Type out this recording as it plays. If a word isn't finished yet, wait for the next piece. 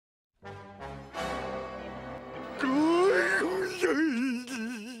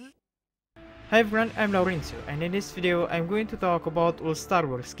Hi everyone, I'm Laurencio, and in this video I'm going to talk about all Star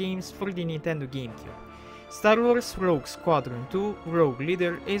Wars games for the Nintendo GameCube. Star Wars Rogue Squadron 2 Rogue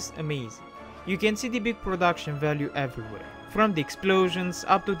Leader is amazing. You can see the big production value everywhere, from the explosions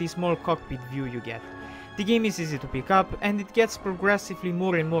up to the small cockpit view you get. The game is easy to pick up and it gets progressively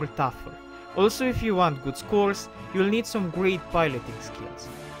more and more tougher. Also, if you want good scores, you'll need some great piloting skills.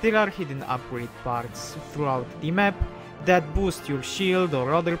 There are hidden upgrade parts throughout the map that boost your shield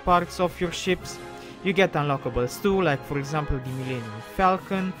or other parts of your ships. You get unlockables too, like for example the Millennium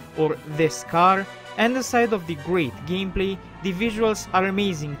Falcon or this car. And aside of the great gameplay, the visuals are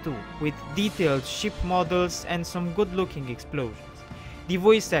amazing too, with detailed ship models and some good looking explosions. The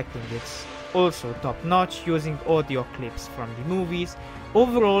voice acting is also top notch, using audio clips from the movies.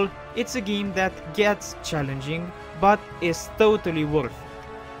 Overall, it's a game that gets challenging, but is totally worth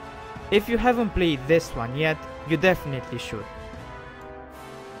it. If you haven't played this one yet, you definitely should.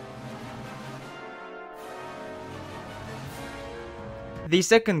 The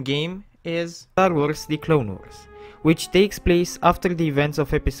second game is Star Wars The Clone Wars, which takes place after the events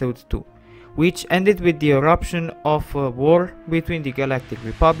of Episode 2, which ended with the eruption of a war between the Galactic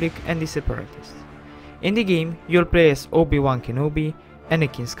Republic and the Separatists. In the game, you'll play as Obi-Wan Kenobi,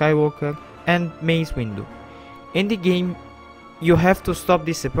 Anakin Skywalker, and Mace Windu. In the game, you have to stop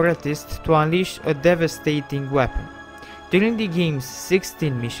the Separatists to unleash a devastating weapon. During the game's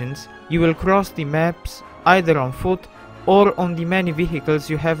 16 missions, you will cross the maps either on foot or on the many vehicles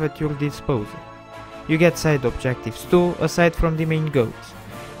you have at your disposal. You get side objectives too, aside from the main goals.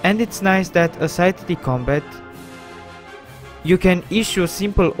 And it's nice that aside the combat, you can issue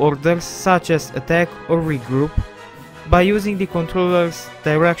simple orders such as attack or regroup by using the controller's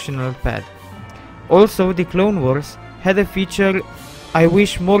directional pad. Also, the Clone Wars had a feature I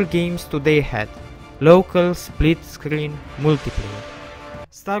wish more games today had: local split screen multiplayer.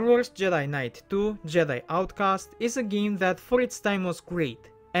 Star Wars Jedi Knight 2 Jedi Outcast is a game that for its time was great,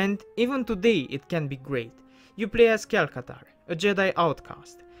 and even today it can be great. You play as Cal Katarr, a Jedi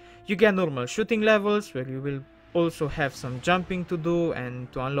outcast. You get normal shooting levels where you will also have some jumping to do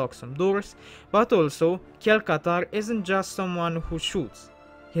and to unlock some doors, but also Cal Katarr isn't just someone who shoots.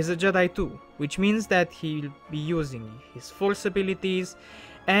 He's a Jedi too, which means that he'll be using his Force abilities,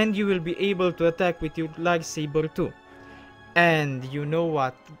 and you will be able to attack with your lightsaber too. And you know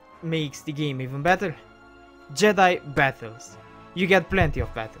what makes the game even better? Jedi battles. You get plenty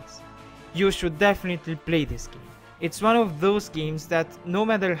of battles. You should definitely play this game. It's one of those games that no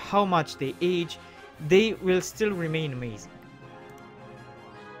matter how much they age, they will still remain amazing.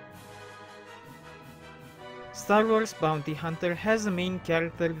 Star Wars Bounty Hunter has a main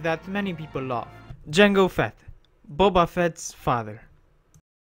character that many people love: Jango Fett, Boba Fett's father.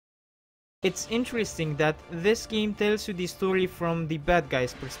 It's interesting that this game tells you the story from the bad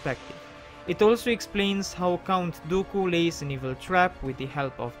guy's perspective. It also explains how Count Dooku lays an evil trap with the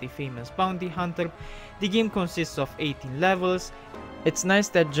help of the famous bounty hunter. The game consists of 18 levels. It's nice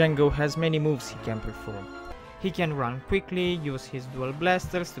that Jango has many moves he can perform. He can run quickly, use his dual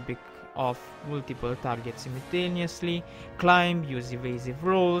blasters to pick off multiple targets simultaneously, climb, use evasive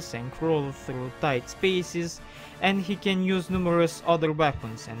rolls, and crawl through tight spaces, and he can use numerous other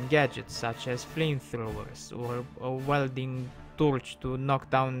weapons and gadgets such as flamethrowers or a welding torch to knock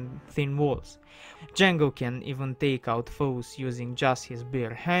down thin walls. Jango can even take out foes using just his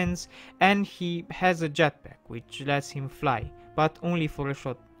bare hands, and he has a jetpack which lets him fly, but only for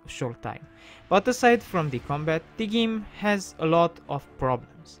a short time. But aside from the combat, the game has a lot of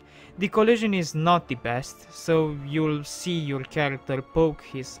problems. The collision is not the best, so you'll see your character poke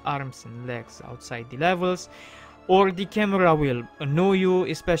his arms and legs outside the levels, or the camera will annoy you,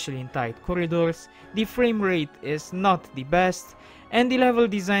 especially in tight corridors. The frame rate is not the best, and the level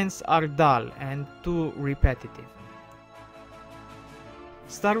designs are dull and too repetitive.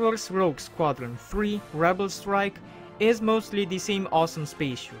 Star Wars Rogue Squadron 3 Rebel Strike is mostly the same awesome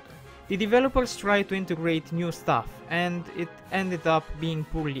space shooter. The developers tried to integrate new stuff, and it ended up being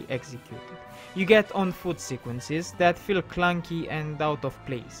poorly executed. You get on-foot sequences that feel clunky and out of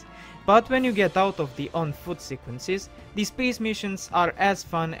place. But when you get out of the on-foot sequences, the space missions are as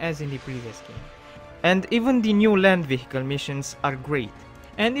fun as in the previous game. And even the new land vehicle missions are great.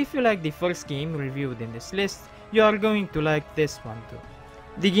 And if you like the first game reviewed in this list, you are going to like this one too.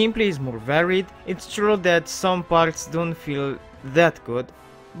 The gameplay is more varied. It's true that some parts don't feel that good,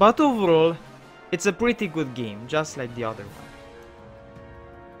 but overall, it's a pretty good game, just like the other one.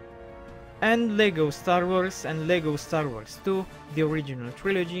 And LEGO Star Wars and LEGO Star Wars 2, the original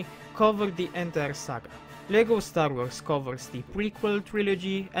trilogy, cover the entire saga. LEGO Star Wars covers the prequel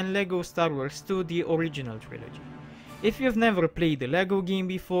trilogy, and LEGO Star Wars 2 the original trilogy. If you've never played a LEGO game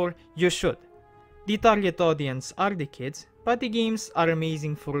before, you should. The target audience are the kids, but the games are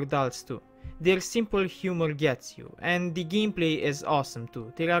amazing for adults too. Their simple humor gets you, and the gameplay is awesome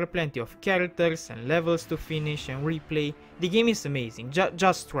too. There are plenty of characters and levels to finish and replay. The game is amazing,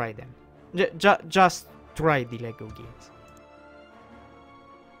 just try them. Just try the LEGO games.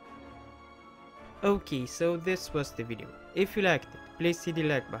 Okay, so this was the video. If you liked it, please hit the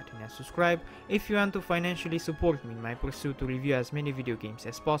like button and subscribe. If you want to financially support me in my pursuit to review as many video games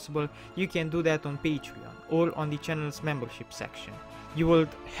as possible, you can do that on Patreon or on the channel's membership section. You would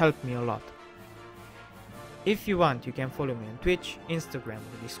help me a lot. If you want, you can follow me on Twitch, Instagram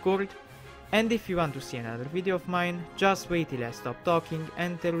or Discord. And if you want to see another video of mine, just wait till I stop talking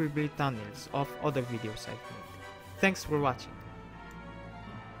and there will be thumbnails of other videos I've made. Thanks for watching.